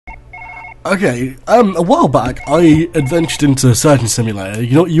Okay, a while back I adventured into a Surgeon Simulator.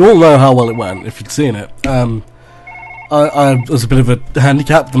 You all know how well it went if you'd seen it. I was a bit of a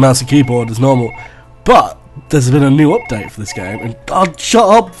handicap. The mouse and keyboard is normal, but there's been a new update for this game. And shut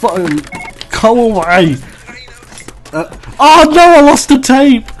up, fucking go away. Oh no, I lost the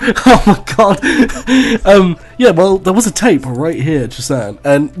tape! Oh my god. Yeah, well, there was a tape right here just then,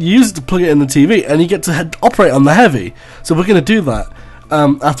 and you use it to plug it in the TV, and you get to operate on the heavy. So we're gonna do that.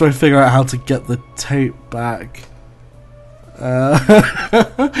 After I figure out how to get the tape back.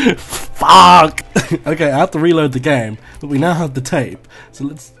 Fuck! Okay, I have to reload the game, but we now have the tape, so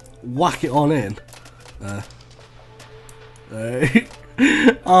let's whack it on in.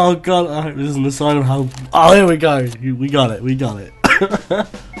 Oh god, I hope this isn't a sign of how... Oh, here we go! We got it, we got it.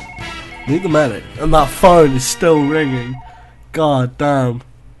 Need the medic, and that phone is still ringing. God damn.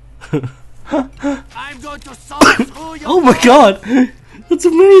 I'm going to solve through your Oh my god! That's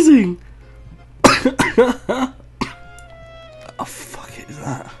amazing! Oh fuck it, is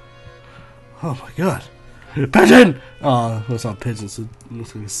that? Oh my god. Pigeon! Oh, that's not a pigeon, it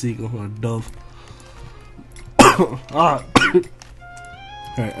looks like a seagull or a dove. Alright.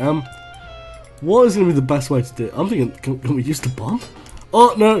 Alright, what is going to be the best way to do it? I'm thinking, can we use the bomb?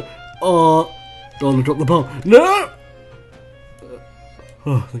 Oh no! Oh, don't want to drop the bomb. No!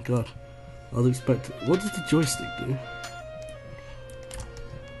 Oh, thank god. I was expecting. What does the joystick do?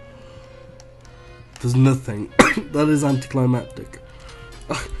 There's nothing. That is anticlimactic.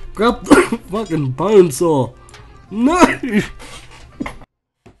 Grab the fucking bone saw. No!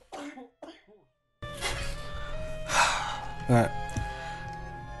 Alright.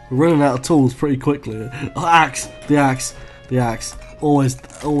 We're running out of tools pretty quickly. Oh, axe! The axe! The axe. Always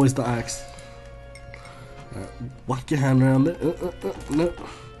the axe. Whack your hand around it. No.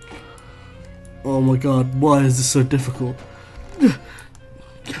 Oh my god, why is this so difficult?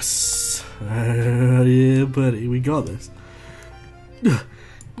 Yes! Yeah, buddy, we got this.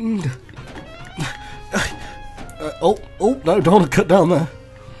 Oh, no, don't want to cut down there.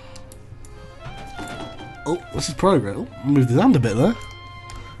 Oh, this is progress. Oh, moved his hand a bit there.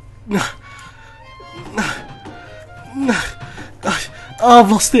 Oh,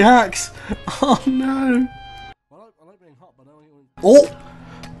 I've lost the axe. Oh no. I like being hot, but I don't like it.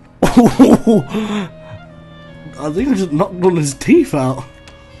 Oh! I think I just knocked one of his teeth out.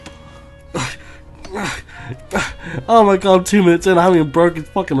 Oh my god, 2 minutes in, I haven't even broken his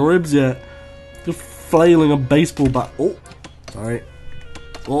fucking ribs yet. Just flailing a baseball bat. Oh, sorry.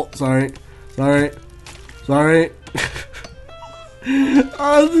 Oh, sorry. Sorry. Sorry.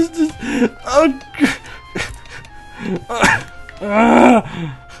 Oh, this is... Oh.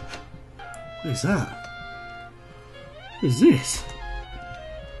 What is that? What is this?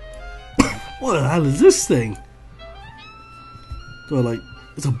 What the hell is this thing? So like,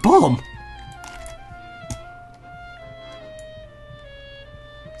 it's a bomb.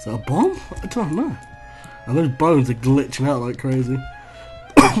 Is that a bomb? I don't know. And those bones are glitching out like crazy.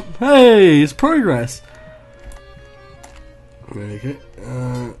 Hey, it's progress. Okay.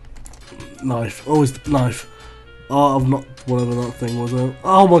 Knife. Always the knife. Oh, I've not... Whatever that thing was.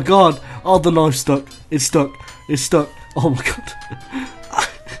 Oh my god. Oh, the knife stuck. It's stuck. It's stuck. Oh my god.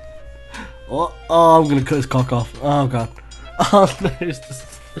 Oh, I'm gonna cut his cock off. Oh god. Oh no, it's just...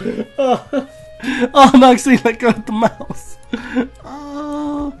 Oh no, I see, let go of the mouse.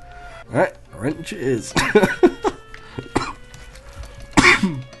 Oh. Alright, wrench it is.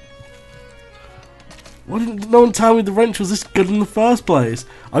 Why didn't no one tell me the wrench was this good in the first place?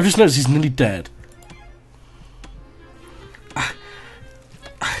 I've just noticed he's nearly dead.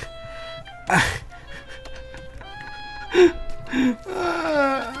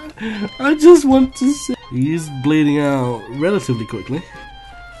 I just want to say he's bleeding out relatively quickly.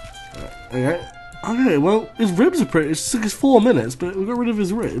 Okay, well, his ribs are pretty... It took us 4 minutes, but we got rid of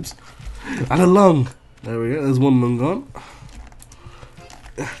his ribs. And a lung. There we go, there's one lung gone.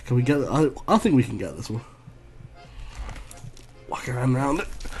 Can we get... I think we can get this one. Walk around it.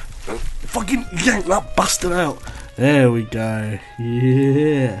 Fucking yank that bastard out. There we go.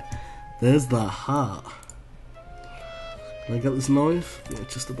 Yeah. There's the heart. Can I get this knife? Yeah,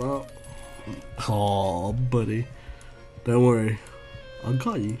 just about. Oh, buddy. Don't worry. I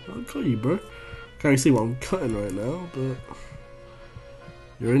got you. I got you, bro. Can't see what I'm cutting right now, but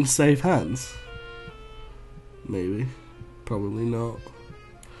you're in safe hands. Maybe. Probably not.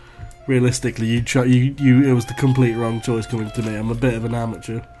 Realistically, it was the complete wrong choice coming to me. I'm a bit of an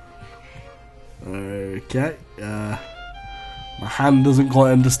amateur. Okay. My hand doesn't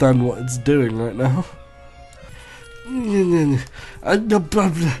quite understand what it's doing right now.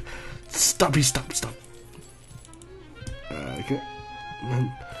 Stop. Okay.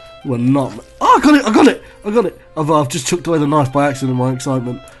 We're not. Oh, I got it! I got it! I got it! I've just chucked away the knife by accident in my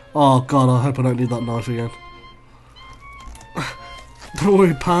excitement. Oh god, I hope I don't need that knife again. Don't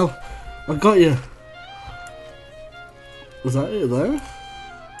worry, pal. I got you. Is that it there?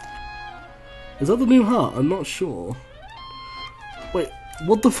 Is that the new heart? I'm not sure. Wait,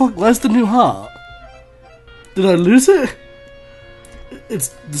 what the fuck? Where's the new heart? Did I lose it? It's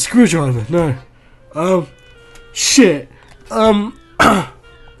the screwdriver. No. Shit.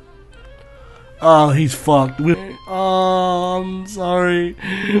 Oh, he's fucked. Oh, I'm sorry.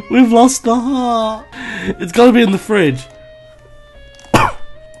 We've lost the heart. It's gotta be in the fridge.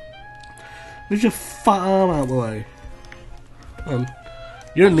 Move your fat arm out of the way.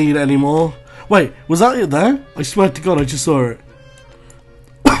 You don't need it anymore. Wait, was that it there? I swear to God, I just saw it.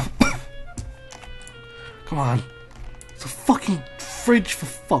 Come on. It's a fucking fridge, for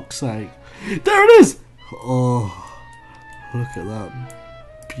fuck's sake. There it is! Oh, look at that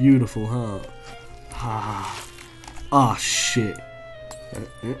beautiful heart. Ah, shit. Have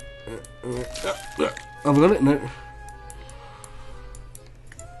I got it? No.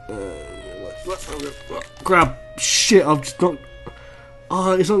 Grab. Shit, I've just not.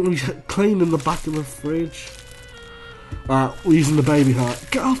 Oh, it's not going to be clean in the back of the fridge. We're using the baby heart.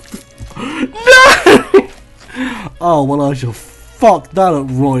 Get off the. No! Oh, well, I shall fuck that up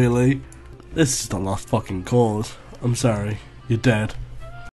royally. This is the last fucking cause. I'm sorry. You're dead.